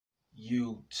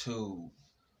YouTube,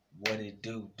 what it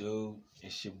do, dude?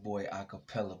 It's your boy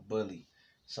Acapella Bully.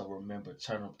 So remember,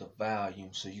 turn up the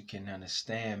volume so you can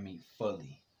understand me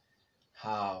fully.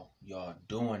 How y'all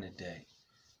doing today?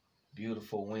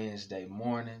 Beautiful Wednesday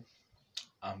morning.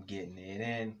 I'm getting it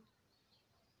in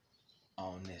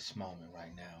on this moment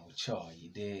right now with y'all, you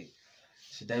dig?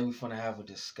 Today we're gonna have a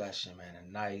discussion, man.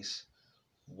 A nice,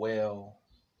 well,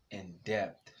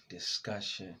 in-depth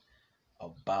discussion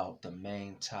about the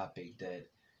main topic that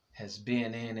has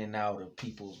been in and out of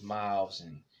people's mouths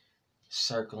and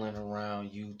circling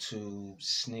around YouTube,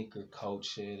 sneaker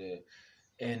culture, the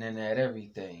internet,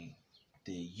 everything.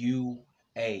 The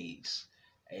UAs,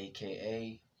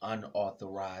 aka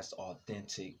unauthorized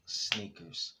authentic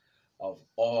sneakers of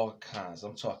all kinds.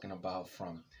 I'm talking about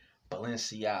from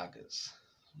Balenciagas,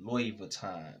 Louis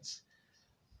Vuittons,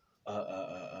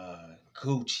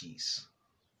 Gucci's,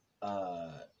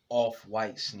 uh,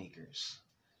 off-white sneakers,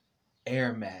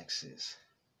 Air Maxes,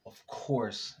 of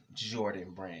course,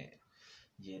 Jordan brand.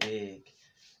 You dig?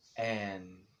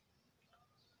 And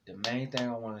the main thing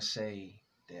I want to say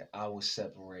that I would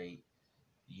separate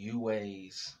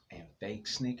UAs and fake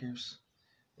sneakers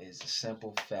is the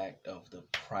simple fact of the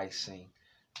pricing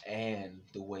and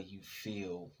the way you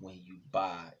feel when you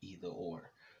buy either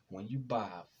or. When you buy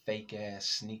a fake ass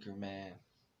sneaker, man,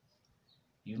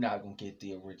 you're not gonna get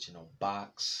the original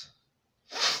box.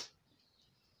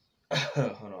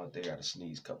 Hold on, they got a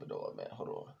sneeze coming on, man. Hold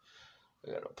on.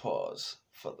 I gotta pause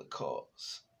for the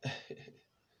cause.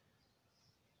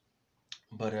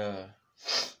 But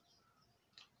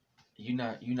you're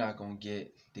not gonna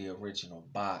get the original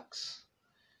box.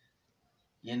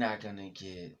 You're not gonna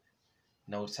get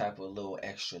no type of little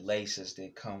extra laces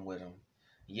that come with them.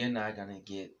 You're not gonna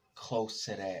get close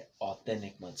to that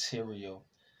authentic material.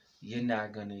 You're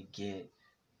not gonna get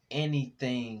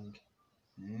anything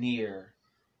near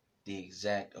the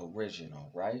exact original,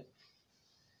 right?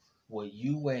 What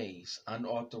UAs,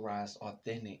 unauthorized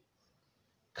authentic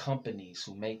companies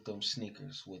who make them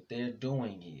sneakers, what they're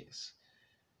doing is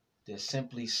they're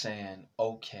simply saying,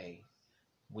 okay,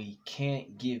 we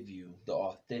can't give you the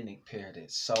authentic pair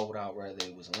that sold out, whether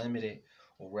it was limited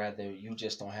or rather you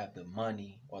just don't have the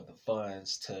money or the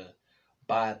funds to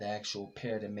buy the actual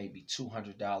pair that may be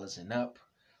 $200 and up,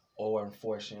 or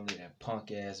unfortunately that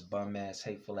punk ass, bum ass,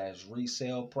 hateful ass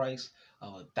resale price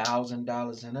of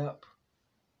 $1,000 and up.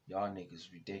 Y'all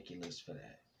niggas ridiculous for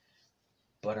that.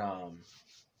 But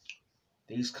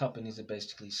these companies are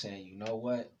basically saying, you know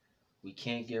what? We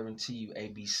can't guarantee you A,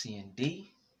 B, C, and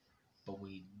D, but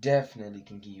we definitely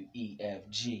can give you E, F,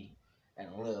 G,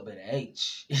 and a little bit of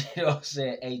H. You know what I'm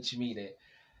saying? H me that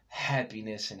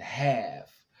happiness and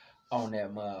half on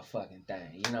that motherfucking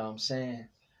thing. You know what I'm saying?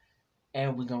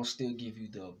 And we're gonna still give you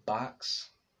the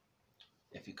box.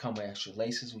 If you come with extra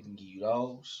laces, we can give you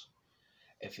those.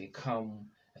 If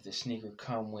the sneaker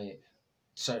come with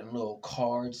certain little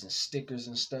cards and stickers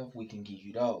and stuff, we can give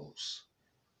you those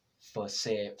for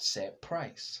set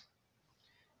price.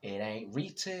 It ain't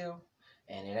retail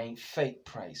and it ain't fake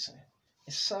pricing.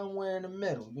 It's somewhere in the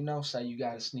middle. You know, say you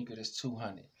got a sneaker that's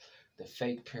 200. The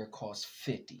fake pair costs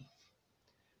 50,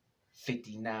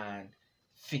 59,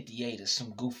 58 or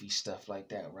some goofy stuff like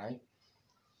that, right?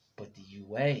 But the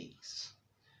UAs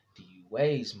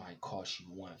might cost you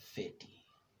 150,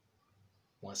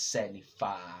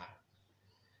 175,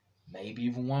 maybe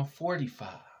even 145,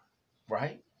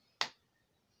 right?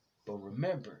 But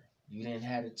remember, you didn't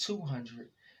have the 200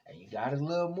 and you got a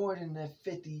little more than that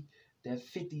 50, that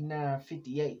 59,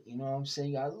 58. You know what I'm saying?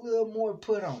 You got a little more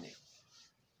put on it.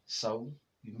 So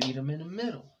you meet them in the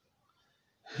middle.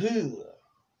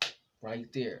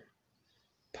 Right there.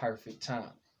 Perfect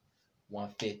time.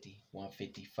 150,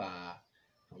 155,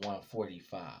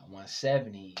 145,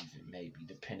 170 even maybe,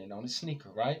 depending on the sneaker,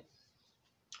 right?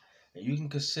 And you can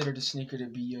consider the sneaker to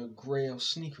be your grail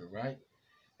sneaker, right?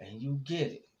 And you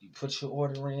get it. You put your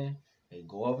order in, they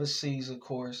go overseas, of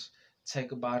course,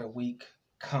 take about a week,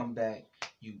 come back,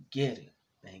 you get it.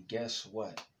 And guess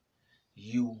what?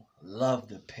 You love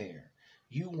the pair.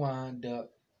 You wind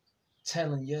up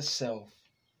telling yourself,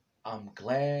 I'm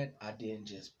glad I didn't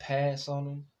just pass on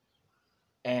them.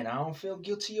 And I don't feel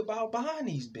guilty about buying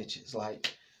these bitches.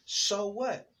 Like, so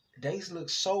what? They look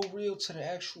so real to the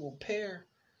actual pair.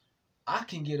 I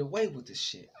can get away with this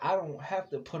shit. I don't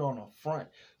have to put on a front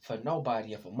for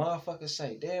nobody. If a motherfucker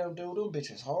say, damn, dude, them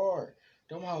bitches hard.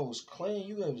 Them hoes clean.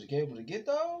 You was able to get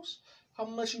those? How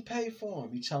much you pay for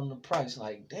them? You tell them the price.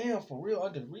 Like, damn, for real,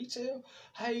 under retail?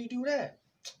 How you do that?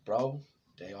 Bro,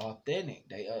 they authentic.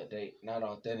 They not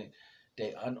authentic.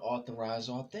 They unauthorized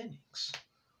authentics.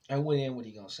 And then what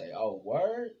he gonna say? Oh,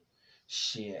 word?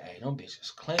 Shit, hey, them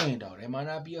bitches clean though. They might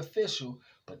not be official,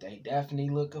 but they definitely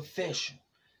look official.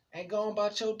 Ain't going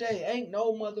about your day. Ain't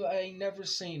no mother I ain't never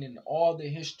seen in all the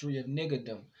history of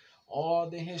niggerdom, all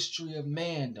the history of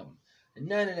mandom.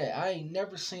 None of that. I ain't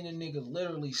never seen a nigga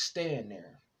literally stand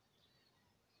there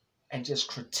and just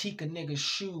critique a nigga's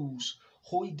shoes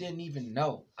who he didn't even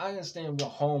know. I understand your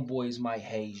homeboys might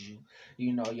haze you.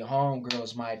 You know, your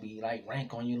homegirls might be like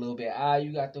rank on you a little bit.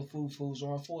 You got the foo-foos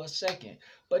on for a second.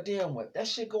 But then what? That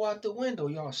shit go out the window.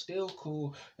 Y'all still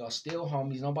cool. Y'all still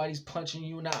homies. Nobody's punching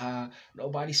you in the eye.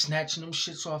 Nobody snatching them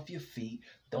shits off your feet.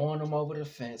 Throwing them over the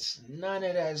fence. None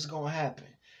of that is gonna happen.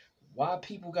 Why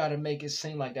people gotta make it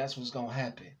seem like that's what's gonna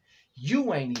happen?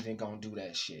 You ain't even gonna do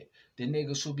that shit. The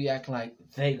niggas who be acting like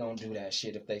they gonna do that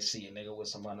shit if they see a nigga with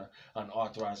some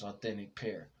unauthorized authentic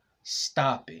pair.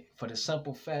 Stop it. For the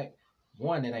simple fact,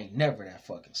 one, it ain't never that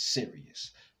fucking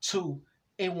serious. Two,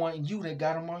 it wasn't you that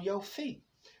got them on your feet.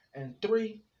 And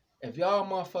three, if y'all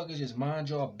motherfuckers just mind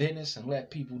your business and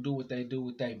let people do what they do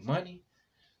with their money,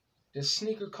 the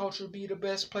sneaker culture be the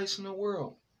best place in the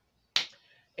world.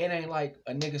 It ain't like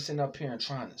a nigga sitting up here and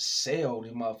trying to sell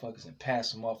them motherfuckers and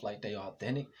pass them off like they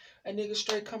authentic. A nigga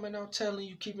straight coming out telling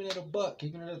you, keeping it a buck,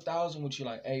 keeping it 1,000 with you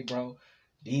like, hey bro,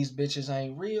 these bitches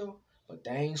ain't real, but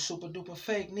they ain't super duper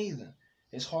fake neither.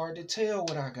 It's hard to tell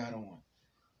what I got on.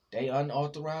 They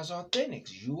unauthorized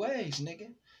authentics, UAs,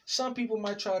 nigga. Some people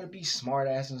might try to be smart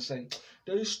ass and say,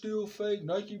 they still fake,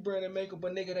 Nike brand and make them,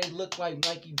 but nigga, they look like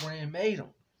Nike brand made them.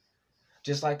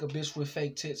 Just like a bitch with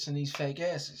fake tits and these fake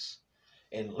asses.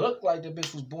 It looked like the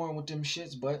bitch was born with them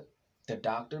shits, but the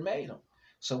doctor made them.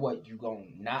 So what, you gonna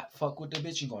not fuck with the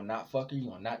bitch? You gonna not fuck her? You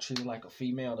gonna not treat her like a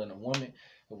female and a woman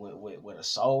with a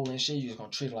soul and shit? You just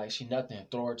gonna treat her like she nothing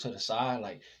and throw her to the side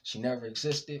like she never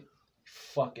existed?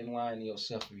 Fucking lying to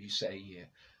yourself if you say yeah.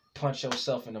 Punch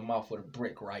yourself in the mouth with a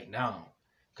brick right now.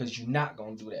 Cause you not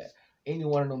gonna do that. Any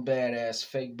one of them badass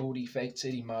fake booty, fake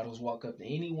titty models walk up to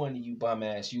any one of you bum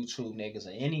ass YouTube niggas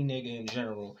or any nigga in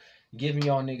general, giving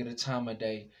y'all nigga the time of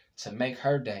day to make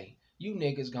her day. You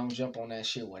niggas gonna jump on that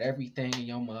shit with everything in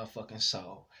your motherfucking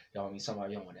soul. Y'all mean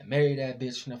somebody y'all wanna marry that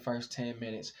bitch in the first 10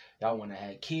 minutes. Y'all wanna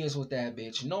have kids with that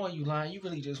bitch. Knowing you lying, you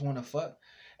really just wanna fuck.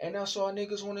 And that's all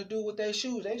niggas wanna do with their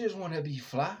shoes. They just wanna be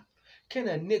fly. Can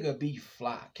a nigga be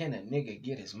fly? Can a nigga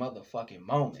get his motherfucking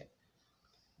moment?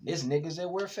 There's niggas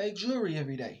that wear fake jewelry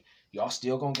every day. Y'all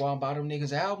still gonna go out and buy them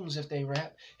niggas albums if they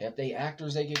rap. If they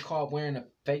actors, they get caught wearing a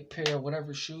fake pair of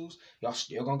whatever shoes. Y'all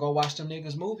still gonna go watch them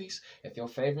niggas movies. If your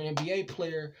favorite NBA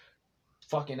player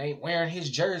fucking ain't wearing his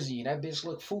jersey and that bitch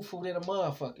look foo-foo than a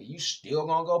motherfucker, you still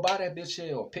gonna go buy that bitch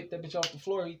here or pick that bitch off the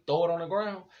floor, you throw it on the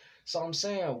ground. So I'm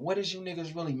saying, what is you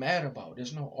niggas really mad about?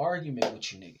 There's no argument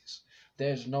with you niggas.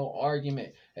 There's no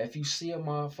argument. If you see a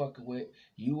motherfucker with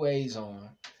UAs on,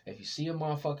 if you see a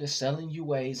motherfucker selling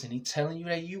UAs and he telling you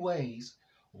that UAs,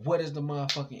 what is the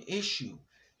motherfucking issue?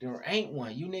 There ain't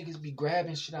one. You niggas be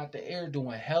grabbing shit out the air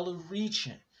doing hella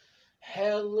reaching.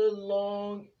 Hella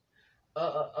long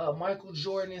Michael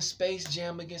Jordan in Space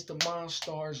Jam against the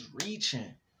Monstars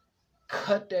reaching.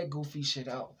 Cut that goofy shit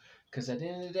out. Because at the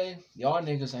end of the day, y'all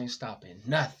niggas ain't stopping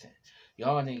nothing.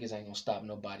 Y'all niggas ain't gonna stop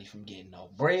nobody from getting no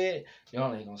bread.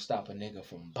 Y'all ain't gonna stop a nigga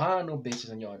from buying no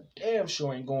bitches. And y'all damn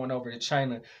sure ain't going over to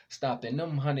China stopping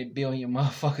them 100 billion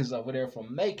motherfuckers over there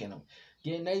from making them.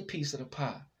 Getting a piece of the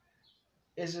pie.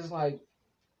 It's just like,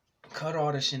 cut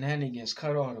all the shenanigans.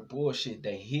 Cut all the bullshit.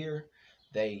 They here.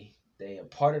 They a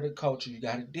part of the culture. You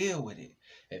gotta deal with it.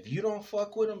 If you don't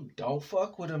fuck with them, don't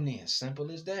fuck with them then. Simple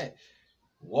as that.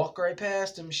 Walk right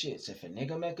past them shits. If a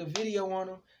nigga make a video on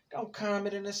them, don't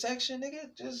comment in the section,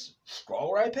 nigga. Just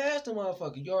scroll right past the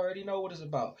motherfucker. You already know what it's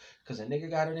about. Because a nigga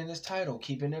got it in his title,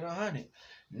 keeping it 100.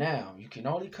 Now, you can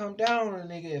only come down on a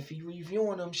nigga if he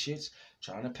reviewing them shits,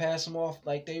 trying to pass them off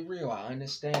like they real. I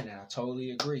understand that. I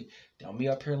totally agree. Don't be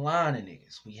up here lying to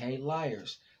niggas. We hate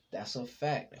liars. That's a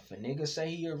fact. If a nigga say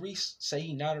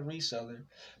he not a reseller,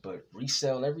 but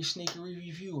resell every sneaker he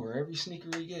review or every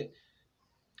sneaker he get,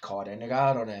 call that nigga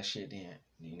out on that shit then.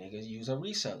 You niggas use a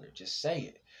reseller. Just say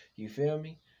it. You feel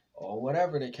me? Or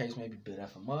whatever the case may be. But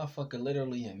if a motherfucker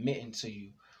literally admitting to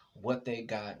you what they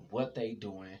got, what they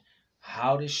doing,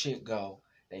 how this shit go,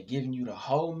 they giving you the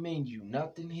whole menu,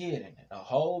 nothing hidden, a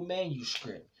whole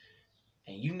manuscript,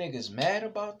 and you niggas mad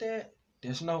about that,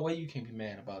 there's no way you can be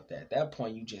mad about that. At that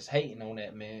point, you just hating on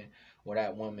that man or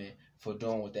that woman for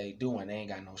doing what they doing. They ain't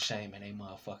got no shame in they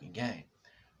motherfucking game.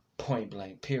 Point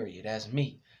blank, period. That's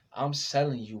me. I'm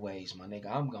selling you ways, my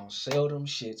nigga. I'm gonna sell them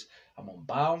shits. I'm gonna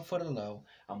buy them for the low.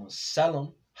 I'm gonna sell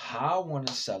them how I want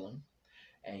to sell them.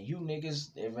 And you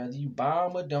niggas, whether you buy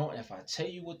them or don't, if I tell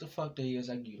you what the fuck they is,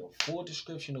 I give you the full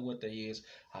description of what they is.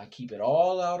 I keep it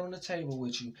all out on the table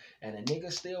with you. And a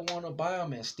nigga still want to buy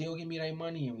them and still give me their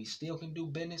money and we still can do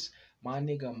business. My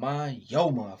nigga, mind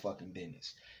your motherfucking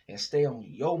business. And stay on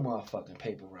your motherfucking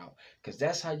paper route. Because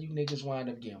that's how you niggas wind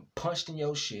up getting punched in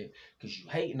your shit. Because you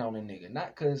hating on a nigga.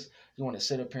 Not because you want to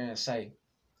sit up here and say,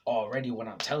 already what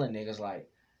I'm telling niggas, like,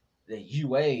 the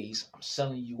UAs, I'm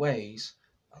selling UAs.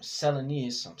 I'm selling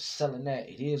this, I'm selling that.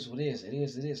 It is what it is. It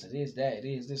is that. It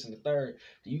is this and the third.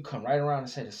 Then you come right around and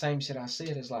say the same shit I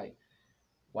said. It's like,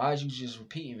 why is you just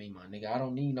repeating me, my nigga? I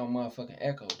don't need no motherfucking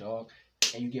echo, dog.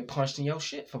 And you get punched in your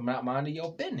shit for not minding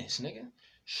your business, nigga.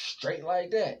 Straight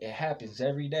like that. It happens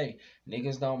every day.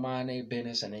 Niggas don't mind their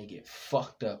business and they get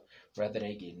fucked up. Whether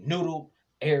they get noodled,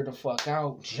 aired the fuck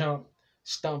out, jumped,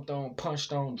 stumped on,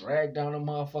 punched on, dragged down a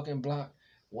motherfucking block.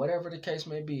 Whatever the case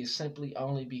may be, it's simply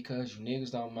only because you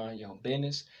niggas don't mind your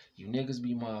business. You niggas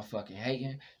be motherfucking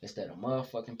hating instead of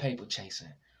motherfucking paper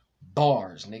chasing.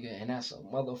 Bars, nigga. And that's a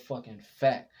motherfucking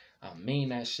fact. I mean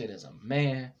that shit as a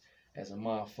man, as a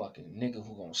motherfucking nigga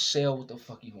who gonna sell what the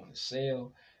fuck you wanna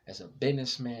sell, as a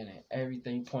businessman and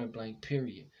everything, point blank,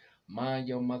 period. Mind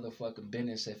your motherfucking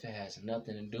business if it has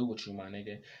nothing to do with you, my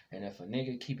nigga. And if a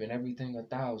nigga keeping everything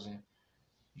 1,000,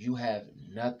 you have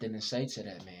nothing to say to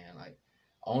that man. Like,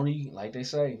 only, like they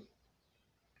say,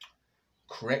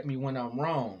 correct me when I'm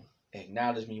wrong,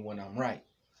 acknowledge me when I'm right.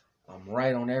 I'm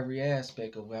right on every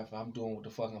aspect of if I'm doing what the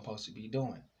fuck I'm supposed to be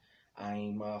doing. I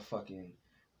ain't motherfucking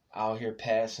out here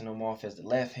passing them off as the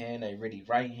left hand, they really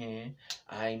right hand.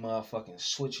 I ain't motherfucking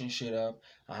switching shit up.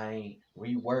 I ain't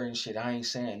rewording shit. I ain't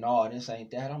saying, no, this ain't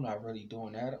that. I'm not really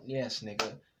doing that. Yes,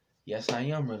 nigga. Yes, I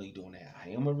am really doing that. I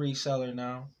am a reseller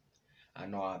now. I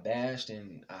know I bashed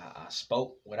and I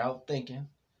spoke without thinking.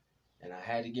 And I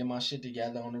had to get my shit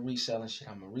together on the reselling shit.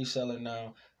 I'm a reseller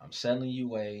now. I'm selling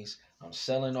UAs. I'm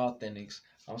selling authentics.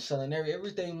 I'm selling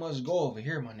everything must go over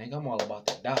here, my nigga. I'm all about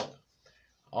the dollar.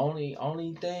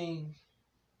 Only thing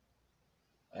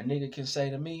a nigga can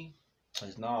say to me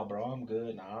is, nah, bro, I'm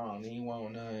good. Nah, I don't even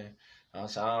want nothing. I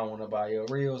don't want to buy your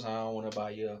reels. I don't want to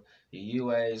buy your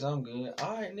UAs. I'm good.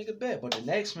 All right, nigga, bet. But the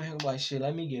next man be like, shit,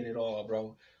 let me get it all,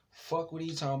 bro. Fuck what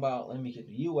he talking about. Let me get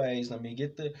the UAs. Let me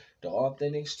get the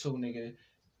authentics too, nigga.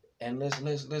 And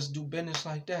let's do business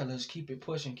like that. Let's keep it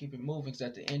pushing, keep it moving. Cause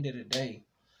at the end of the day,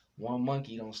 one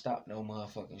monkey don't stop no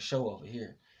motherfucking show over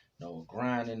here. No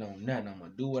grinding, no nothing. I'm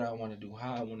gonna do what I want to do,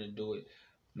 how I want to do it.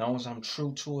 As long as I'm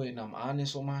true to it and I'm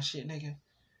honest with my shit, nigga,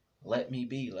 let me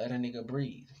be. Let a nigga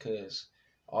breathe. Cause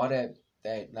all that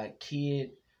like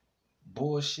kid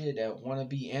bullshit that wanna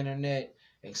be internet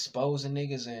exposing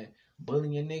niggas and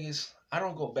bullying niggas, I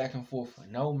don't go back and forth with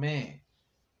no man.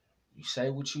 You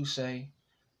say what you say.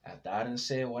 After I done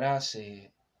said what I said,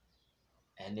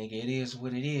 and nigga, it is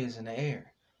what it is in the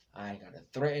air. I ain't gotta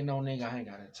threaten no nigga. I ain't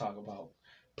gotta talk about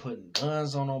putting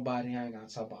guns on nobody. I ain't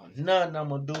gotta talk about nothing I'm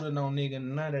gonna do to no nigga.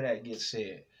 None of that gets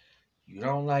said. You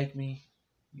don't like me,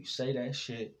 you say that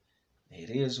shit.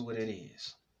 It is what it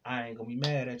is. I ain't gonna be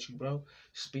mad at you, bro.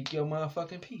 Speak your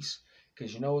motherfucking piece.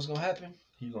 Cause you know what's gonna happen?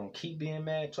 You gonna keep being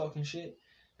mad, talking shit,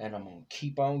 and I'm gonna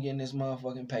keep on getting this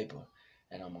motherfucking paper.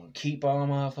 And I'm gonna keep on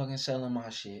motherfucking selling my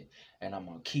shit. And I'm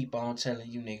gonna keep on telling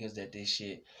you niggas that this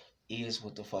shit is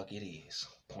what the fuck it is.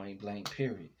 Point blank,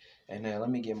 period. And now let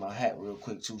me get my hat real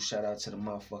quick too. Shout out to the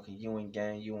motherfucking UN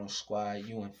gang, UN squad,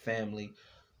 UN family.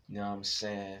 You know what I'm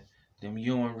saying? Them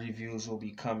UN reviews will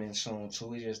be coming soon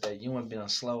too. It's just that UN been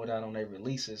slowed down on their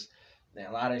releases. And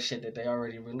a lot of shit that they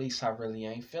already released, I really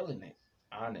ain't feeling it.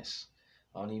 Honest.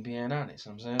 Only being honest,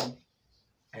 you know what I'm saying?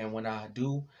 And when I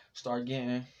do start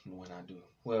getting, when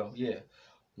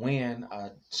I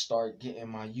start getting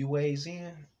my UAs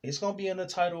in, it's going to be in the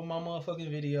title of my motherfucking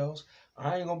videos.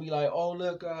 I ain't going to be like, oh,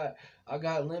 look, I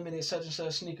got limited such and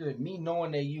such sneaker. Me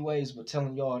knowing they UAs, but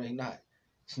telling y'all they not.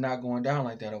 It's not going down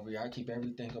like that over here. I keep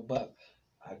everything above.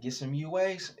 I get some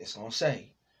UAs, it's going to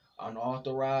say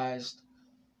unauthorized,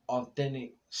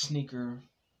 authentic sneaker,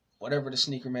 whatever the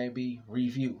sneaker may be,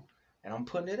 review. And I'm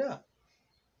putting it up.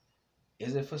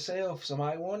 Is it for sale? If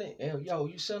somebody want it, hey, yo,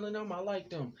 you selling them? I like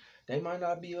them. They might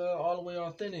not be all the way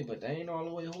authentic, but they ain't all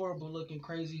the way horrible looking,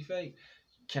 crazy fake.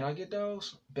 Can I get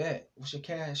those? Bet. What's your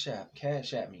cash app?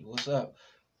 Cash at me. What's up?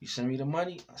 You send me the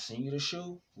money, I send you the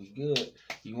shoe. We good.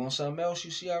 You want something else?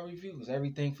 You see our review? Because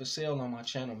everything for sale on my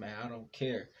channel, man. I don't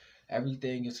care.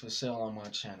 Everything is for sale on my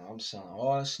channel. I'm selling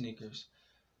all the sneakers,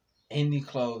 any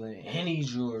clothing, any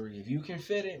jewelry. If you can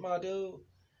fit it, my dude,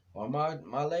 or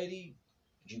my lady,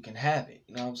 you can have it.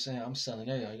 You know what I'm saying? I'm selling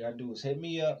everything. All you gotta do is hit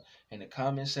me up in the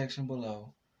comment section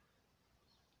below.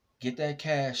 Get that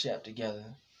cash app together.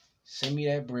 Send me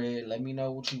that bread. Let me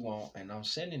know what you want, and I'm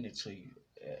sending it to you.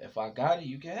 If I got it,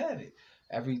 you can have it.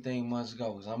 Everything must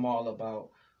go. 'Cause I'm all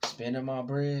about spending my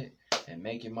bread and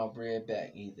making my bread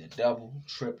back, either double,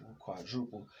 triple,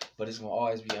 quadruple. But it's gonna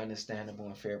always be understandable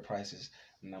and fair prices.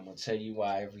 And I'm gonna tell you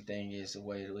why everything is the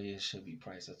way it is should be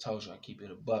priced. I told you I keep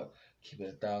it a buck, keep it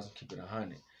 1,000, keep it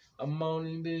 100. I'm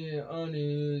only being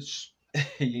honest.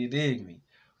 You dig me?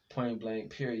 Point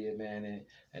blank, period, man.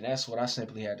 And that's what I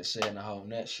simply had to say in the whole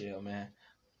nutshell, man.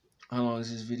 How long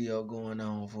is this video going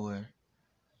on for?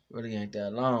 Really ain't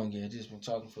that long yet. Just been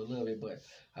talking for a little bit, but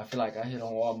I feel like I hit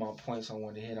on all my points I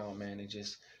wanted to hit on, man, and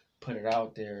just put it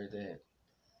out there that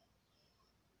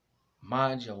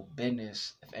mind your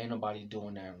business if ain't nobody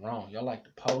doing that wrong. Y'all like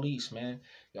the police, man.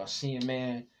 Y'all seeing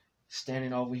man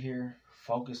standing over here,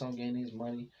 focused on getting his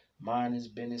money, mind his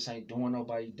business, ain't doing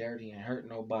nobody dirty, ain't hurting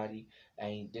nobody,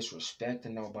 ain't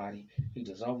disrespecting nobody. He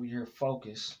just over here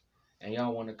focused. And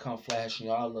y'all want to come flashing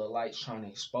y'all little lights trying to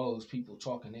expose people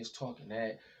talking this, talking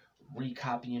that,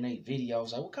 recopying their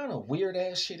videos. Like, what kind of weird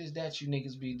ass shit is that you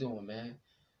niggas be doing, man?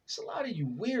 It's a lot of you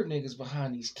weird niggas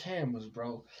behind these cameras,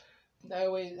 bro.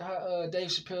 That way, Dave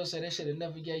Chappelle said they should have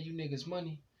never gave you niggas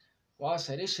money. Well, I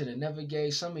said they should have never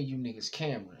gave some of you niggas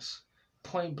cameras.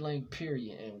 Point blank,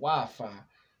 period, and Wi-Fi.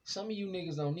 Some of you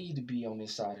niggas don't need to be on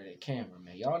this side of that camera,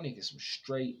 man. Y'all niggas some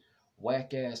straight,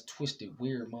 whack-ass, twisted,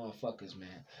 weird motherfuckers,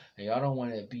 man. And y'all don't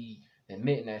want to be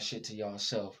admitting that shit to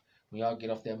y'allself. When y'all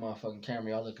get off that motherfucking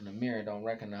camera, y'all look in the mirror and don't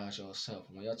recognize yourself.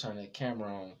 When y'all turn that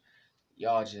camera on,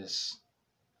 y'all just,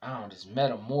 just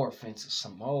metamorph into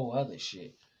some old other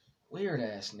shit. Weird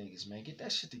ass niggas, man. Get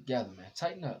that shit together, man.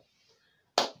 Tighten up.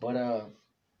 But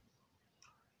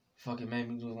fucking made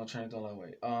me lose my train of thought that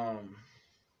way.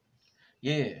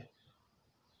 Yeah.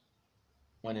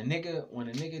 When a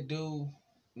nigga do,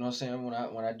 you know what I'm saying,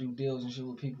 when I do deals and shit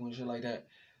with people and shit like that,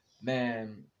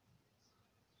 man,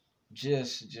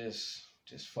 just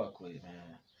fuck with it,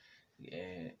 man.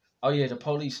 Yeah. Oh yeah, the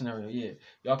police scenario, yeah.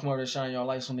 Y'all come over there shine y'all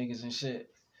lights on niggas and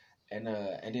shit. And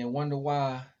then wonder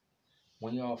why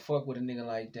when y'all fuck with a nigga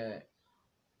like that,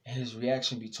 his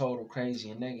reaction be total crazy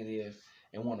and negative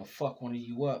and want to fuck one of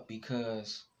you up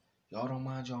because y'all don't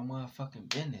mind y'all motherfucking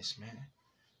business, man.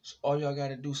 So all y'all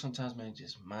gotta do sometimes, man,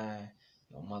 just mind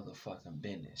your motherfucking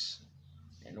business.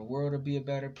 And the world will be a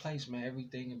better place, man.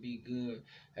 Everything will be good.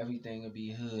 Everything will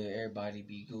be hood. Everybody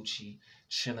be Gucci,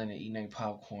 chilling and eating their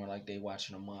popcorn like they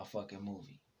watching a motherfucking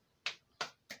movie.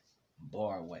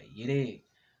 Bar way, you dig?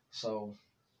 So,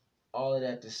 all of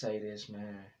that to say this,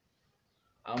 man.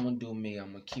 I'm gonna do me.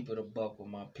 I'm gonna keep it a buck with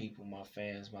my people, my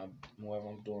fans, my whoever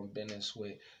I'm doing business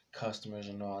with, customers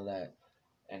and all that.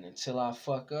 And until I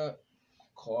fuck up,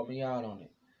 call me out on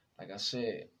it. Like I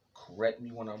said, correct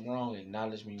me when I'm wrong,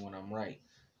 acknowledge me when I'm right.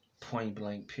 Point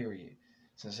blank, period.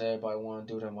 Since everybody wanna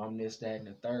do them, I'm this, that, and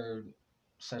the third,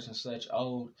 such and such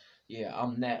old. Yeah,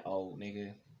 I'm that old,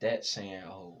 nigga. That saying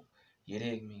old. You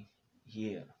dig me?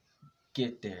 Yeah.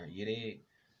 Get there, you dig?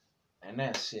 And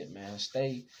that's it, man.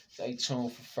 Stay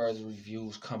tuned for further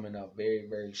reviews coming up very,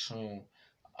 very soon.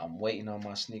 I'm waiting on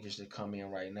my sneakers to come in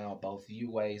right now, both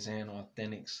UAs and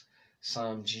Authentics.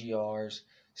 Some GRs,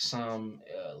 some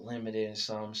limited, and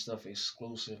some stuff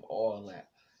exclusive, all that.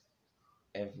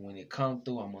 And when it come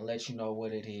through, I'm going to let you know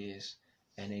what it is.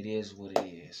 And it is what it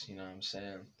is. You know what I'm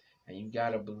saying? And you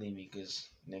got to believe me because,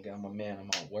 nigga, I'm a man of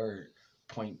my word.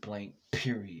 Point blank,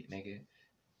 period, nigga.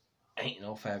 Ain't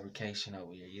no fabrication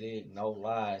over here. You dig? No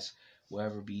lies will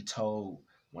ever be told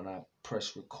when I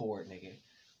press record, nigga.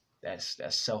 That's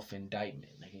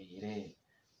self-indictment, nigga. You dig?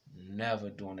 Never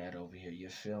doing that over here. You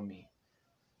feel me?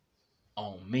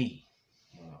 On me.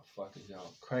 Motherfuckers,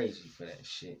 y'all crazy for that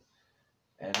shit.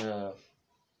 And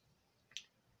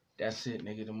that's it,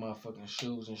 nigga. The motherfucking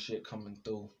shoes and shit coming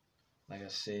through. Like I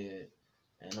said,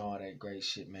 and all that great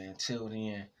shit, man. Till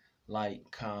then, like,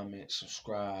 comment,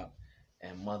 subscribe,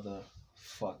 and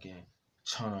motherfucking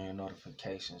turn on your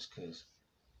notifications, cause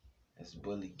it's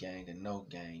bully gang and no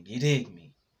gang. You dig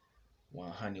me?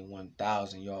 100,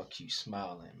 1,000. Y'all keep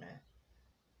smiling, man.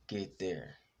 Get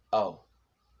there. Oh,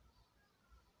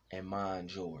 and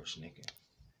mind yours, nigga.